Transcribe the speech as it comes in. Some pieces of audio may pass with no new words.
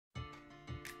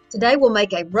Today we'll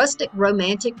make a rustic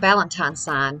romantic Valentine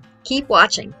sign. Keep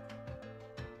watching.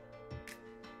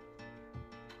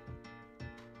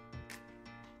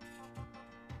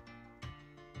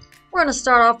 We're going to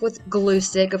start off with glue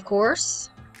stick, of course.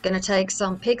 Going to take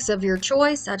some picks of your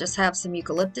choice. I just have some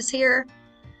eucalyptus here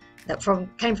that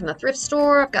came from the thrift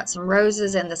store. I've got some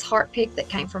roses and this heart pick that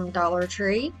came from Dollar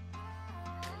Tree.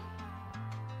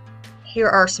 Here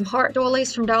are some heart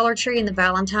doilies from Dollar Tree in the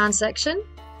Valentine section.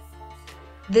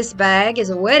 This bag is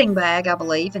a wedding bag, I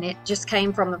believe, and it just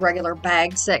came from the regular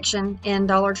bag section in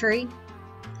Dollar Tree.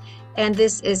 And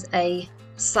this is a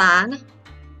sign,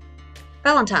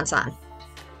 Valentine sign,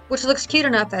 which looks cute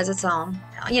enough as its own,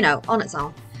 on its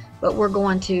own. But we're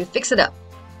going to fix it up,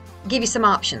 give you some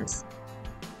options.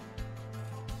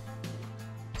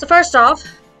 So first off,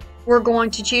 we're going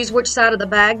to choose which side of the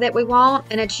bag that we want,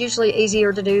 and it's usually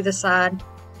easier to do the side,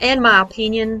 in my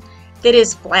opinion, that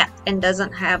is flat and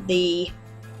doesn't have the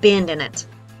bend in it.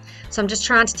 So I'm just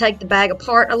trying to take the bag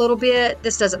apart a little bit.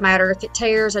 This doesn't matter if it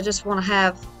tears. I just want to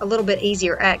have a little bit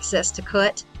easier access to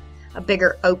cut, a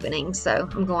bigger opening. So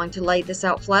I'm going to lay this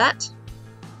out flat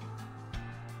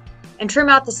and trim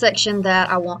out the section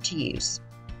that I want to use.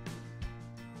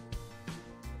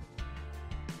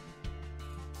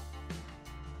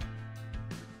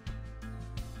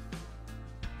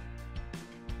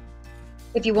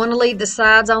 If you want to leave the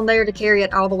sides on there to carry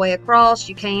it all the way across,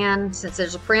 you can, since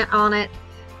there's a print on it,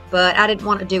 but I didn't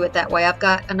want to do it that way. I've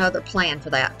got another plan for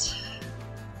that.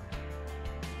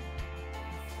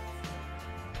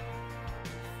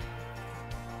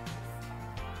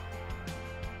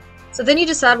 So then you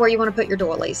decide where you want to put your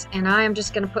doilies, and I am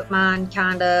just going to put mine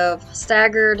kind of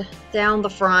staggered down the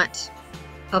front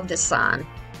of this sign.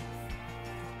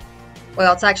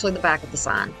 Well, it's actually the back of the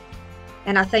sign.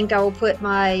 And I think I will put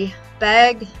my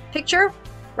bag picture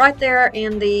right there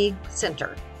in the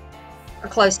center, or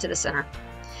close to the center.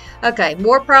 Okay,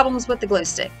 more problems with the glue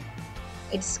stick.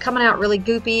 It's coming out really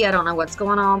goopy. I don't know what's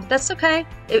going on, but that's okay.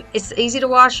 It's easy to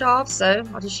wash off, so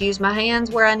I'll just use my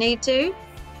hands where I need to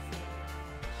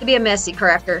be a messy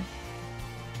crafter.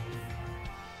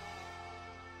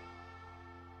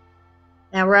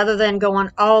 Now, rather than going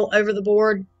all over the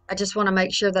board, I just want to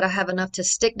make sure that I have enough to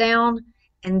stick down,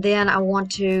 and then I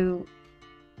want to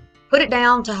put it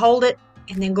down to hold it,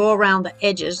 and then go around the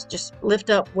edges. Just lift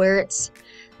up where it's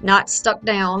not stuck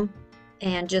down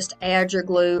and just add your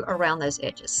glue around those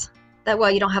edges. That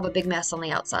way you don't have a big mess on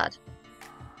the outside.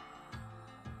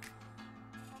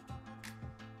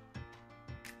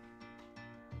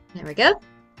 There we go.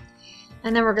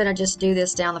 And then we're going to just do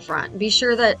this down the front. Be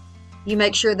sure that you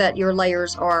make sure that your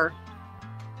layers are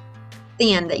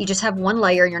thin, that you just have one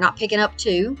layer and you're not picking up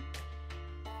two.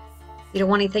 You don't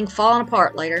want anything falling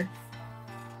apart later.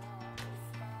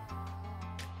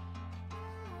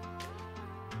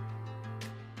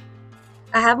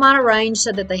 I have mine arranged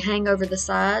so that they hang over the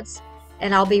sides,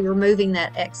 and I'll be removing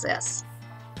that excess.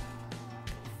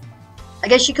 I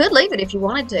guess you could leave it if you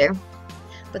wanted to,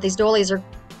 but these doilies are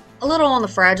a little on the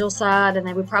fragile side, and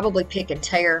they would probably pick and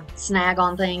tear, snag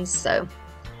on things, so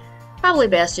probably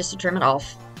best just to trim it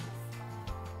off.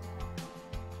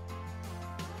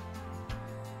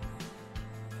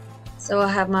 So I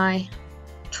have my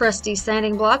trusty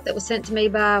sanding block that was sent to me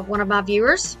by one of my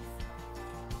viewers,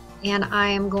 and I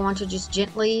am going to just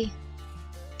gently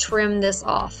trim this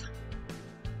off.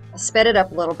 I sped it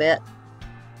up a little bit.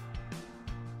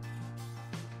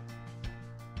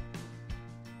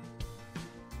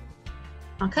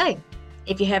 Okay,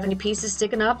 if you have any pieces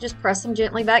sticking up, just press them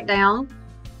gently back down.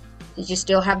 Because you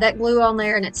still have that glue on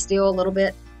there and it's still a little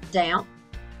bit damp.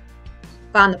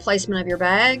 Find the placement of your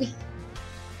bag.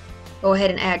 Go ahead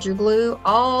and add your glue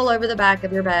all over the back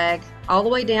of your bag, all the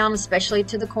way down, especially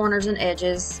to the corners and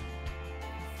edges.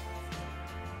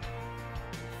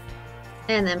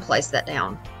 And then place that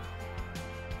down.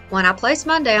 When I placed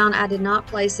mine down, I did not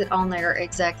place it on there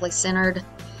exactly centered.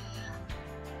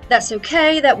 That's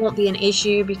okay, that won't be an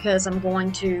issue because I'm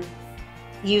going to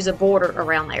use a border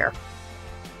around there.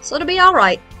 So it'll be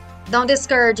alright. Don't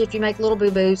discourage if you make little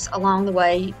boo-boos along the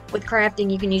way. With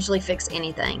crafting, you can usually fix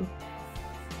anything.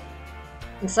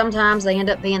 And sometimes they end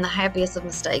up being the happiest of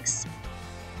mistakes.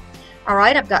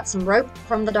 Alright, I've got some rope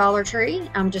from the Dollar Tree.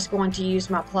 I'm just going to use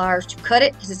my pliers to cut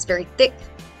it because it's very thick.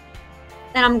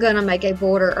 And I'm going to make a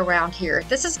border around here.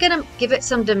 This is going to give it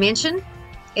some dimension.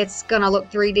 It's going to look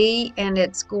 3D and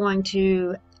it's going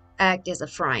to act as a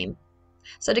frame.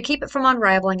 So to keep it from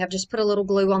unraveling, I've just put a little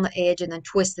glue on the edge and then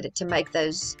twisted it to make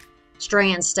those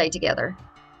strands stay together.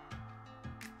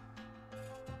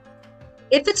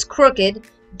 If it's crooked,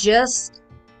 just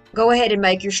go ahead and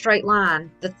make your straight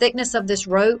line. The thickness of this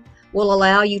rope will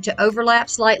allow you to overlap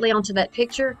slightly onto that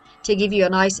picture to give you a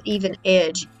nice even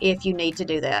edge if you need to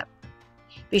do that.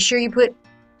 Be sure you put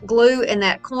glue in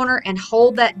that corner and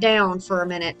hold that down for a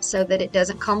minute so that it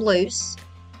doesn't come loose,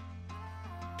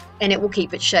 and it will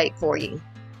keep its shape for you.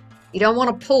 You don't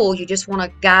want to pull, you just want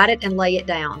to guide it and lay it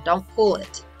down. Don't pull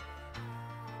it.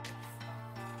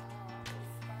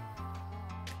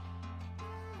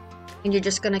 And you're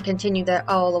just going to continue that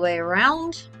all the way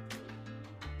around.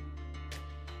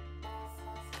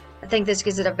 I think this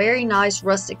gives it a very nice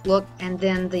rustic look, and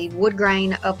then the wood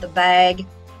grain of the bag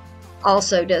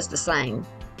also does the same.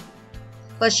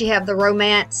 Plus you have the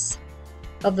romance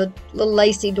of the little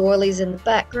lacy doilies in the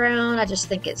background. I just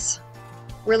think it's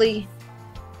really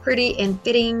pretty and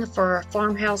fitting for a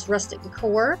farmhouse rustic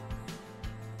decor.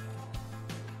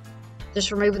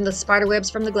 Just removing the spider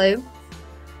webs from the glue.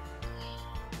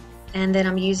 And then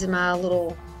I'm using my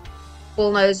little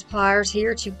bull nose pliers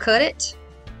here to cut it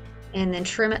and then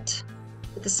trim it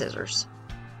with the scissors.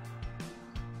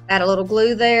 Add a little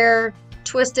glue there,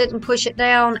 twist it and push it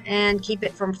down and keep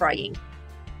it from fraying.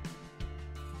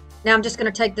 Now I'm just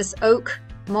going to take this oak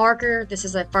marker, this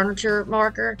is a furniture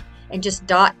marker, and just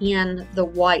dot in the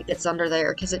white that's under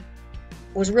there because it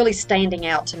was really standing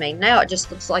out to me. Now it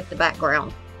just looks like the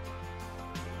background.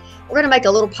 We're going to make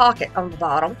a little pocket on the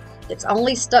bottom. It's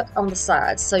only stuck on the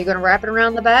sides, so you're going to wrap it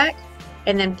around the back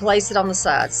and then place it on the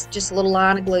sides. Just a little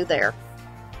line of glue there.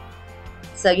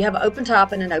 So you have an open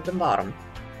top and an open bottom.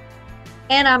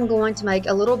 And I'm going to make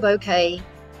a little bouquet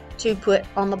to put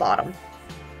on the bottom,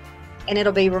 and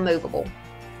it'll be removable.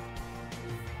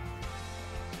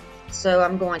 So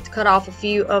I'm going to cut off a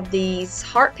few of these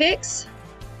heart picks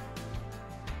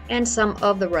and some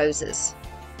of the roses.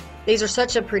 These are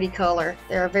such a pretty color.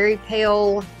 They're a very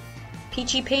pale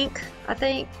peachy pink, I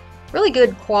think. Really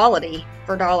good quality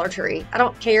for Dollar Tree. I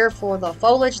don't care for the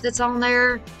foliage that's on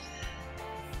there,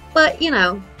 but you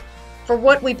know, for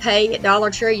what we pay at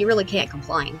Dollar Tree, you really can't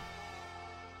complain.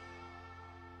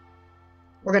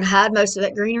 We're going to hide most of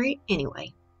that greenery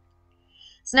anyway.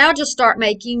 So now just start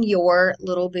making your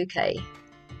little bouquet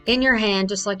in your hand,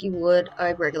 just like you would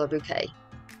a regular bouquet.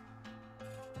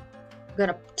 I'm going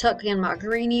to tuck in my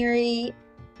greenery.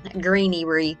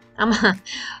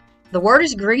 The word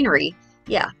is greenery.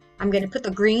 Yeah, I'm going to put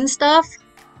the green stuff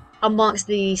amongst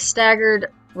the staggered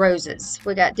roses.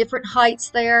 We got different heights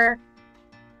there,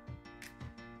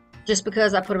 just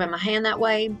because I put them in my hand that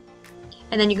way.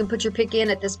 And then you can put your pick in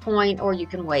at this point, or you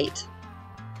can wait.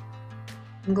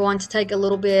 I'm going to take a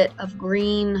little bit of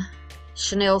green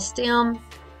chenille stem,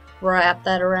 wrap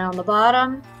that around the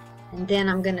bottom, and then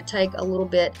I'm going to take a little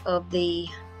bit of the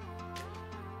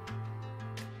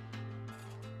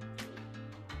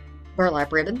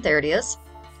burlap ribbon, there it is,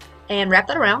 and wrap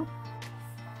that around.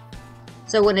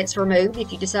 So when it's removed,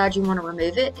 if you decide you want to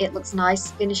remove it, it looks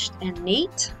nice, finished, and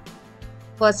neat.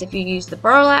 Plus, if you use the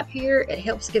burlap here, it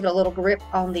helps give it a little grip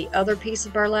on the other piece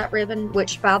of burlap ribbon,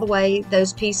 which, by the way,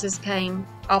 those pieces came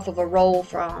off of a roll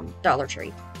from Dollar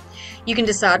Tree. You can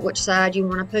decide which side you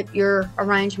want to put your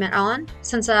arrangement on.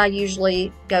 Since I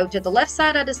usually go to the left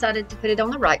side, I decided to put it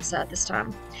on the right side this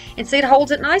time. And see, it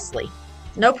holds it nicely.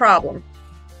 No problem.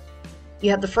 You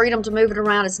have the freedom to move it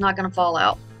around. It's not going to fall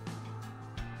out.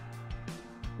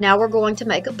 Now we're going to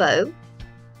make a bow.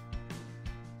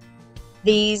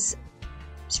 These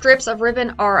strips of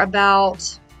ribbon are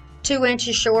about 2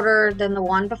 inches shorter than the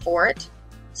one before it.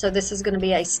 So this is going to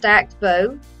be a stacked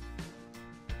bow.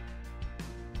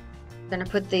 I'm going to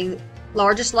put the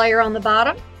largest layer on the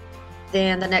bottom,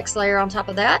 then the next layer on top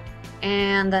of that,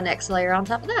 and the next layer on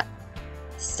top of that.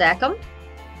 Stack them.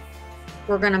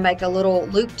 We're going to make a little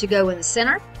loop to go in the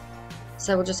center.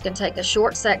 So we're just going to take a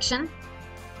short section,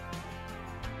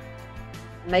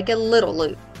 make a little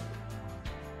loop.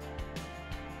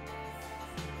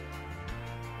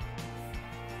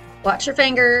 Watch your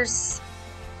fingers.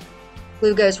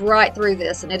 Glue goes right through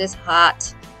this, and it is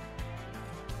hot.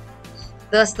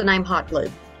 Thus the name hot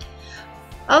glue.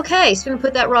 Okay, so we're going to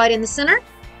put that right in the center.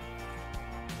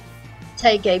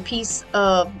 Take a piece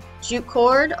of jute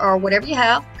cord or whatever you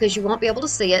have, because you won't be able to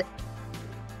see it.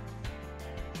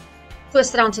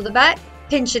 Twist it onto the back,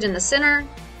 pinch it in the center,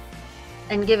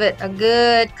 and give it a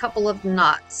good couple of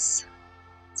knots.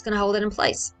 It's going to hold it in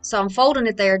place. So I'm folding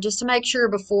it there just to make sure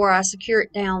before I secure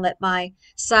it down that my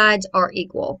sides are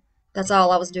equal. That's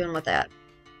all I was doing with that.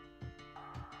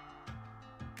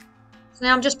 So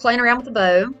now I'm just playing around with the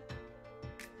bow.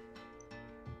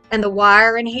 And the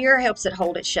wire in here helps it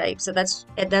hold its shape. So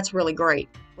that's really great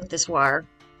with this wire.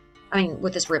 I mean,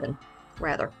 with this ribbon,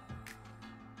 rather.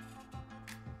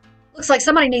 Looks like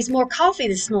somebody needs more coffee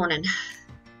this morning.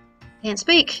 Can't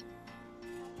speak.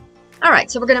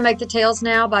 Alright, so we're going to make the tails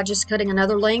now by just cutting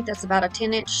another length. That's about a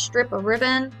 10-inch strip of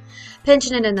ribbon,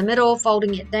 pinching it in the middle,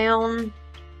 folding it down.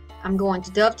 I'm going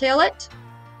to dovetail it,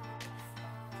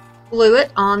 glue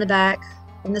it on the back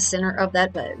in the center of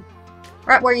that bow,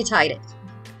 right where you tied it.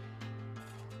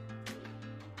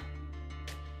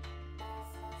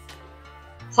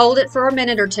 Hold it for a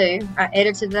minute or two. I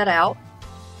edited that out.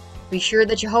 Be sure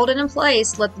that you hold it in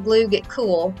place, let the glue get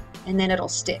cool, and then it'll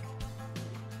stick.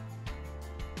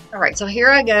 Alright, so here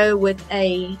I go with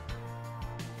a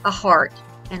heart,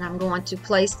 and I'm going to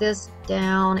place this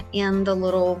down in the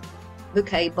little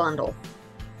bouquet bundle.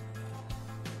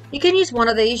 You can use one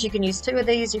of these, you can use two of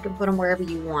these, you can put them wherever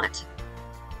you want.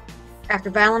 After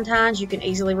Valentine's, you can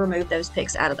easily remove those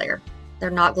picks out of there. They're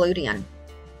not glued in.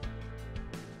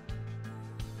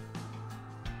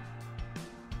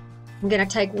 I'm going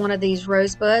to take one of these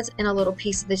rosebuds and a little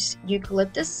piece of this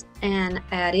eucalyptus and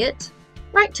add it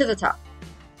right to the top.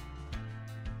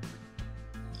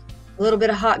 A little bit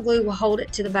of hot glue will hold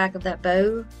it to the back of that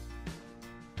bow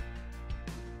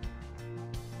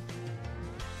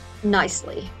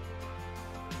nicely.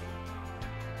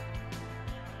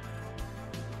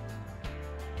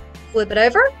 Flip it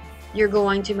over. You're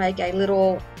going to make a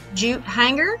little jute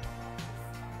hanger.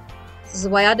 This is the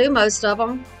way I do most of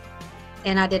them.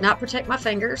 And I did not protect my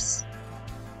fingers.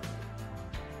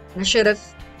 I should have,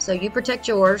 so you protect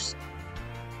yours.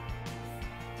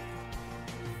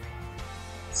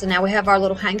 So now we have our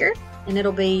little hanger, and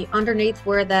it'll be underneath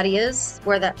where that is,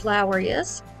 where that flower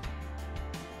is.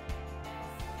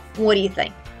 What do you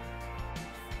think?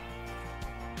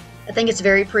 I think it's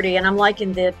very pretty, and I'm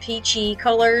liking the peachy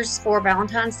colors for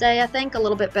Valentine's Day, I think, a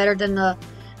little bit better than I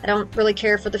don't really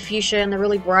care for the fuchsia and the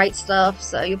really bright stuff,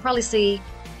 so you'll probably see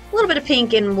a little bit of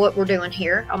pink in what we're doing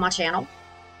here on my channel.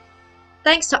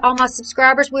 Thanks to all my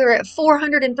subscribers. We're at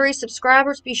 403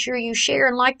 subscribers. Be sure you share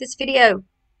and like this video.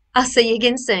 I'll see you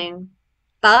again soon.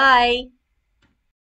 Bye.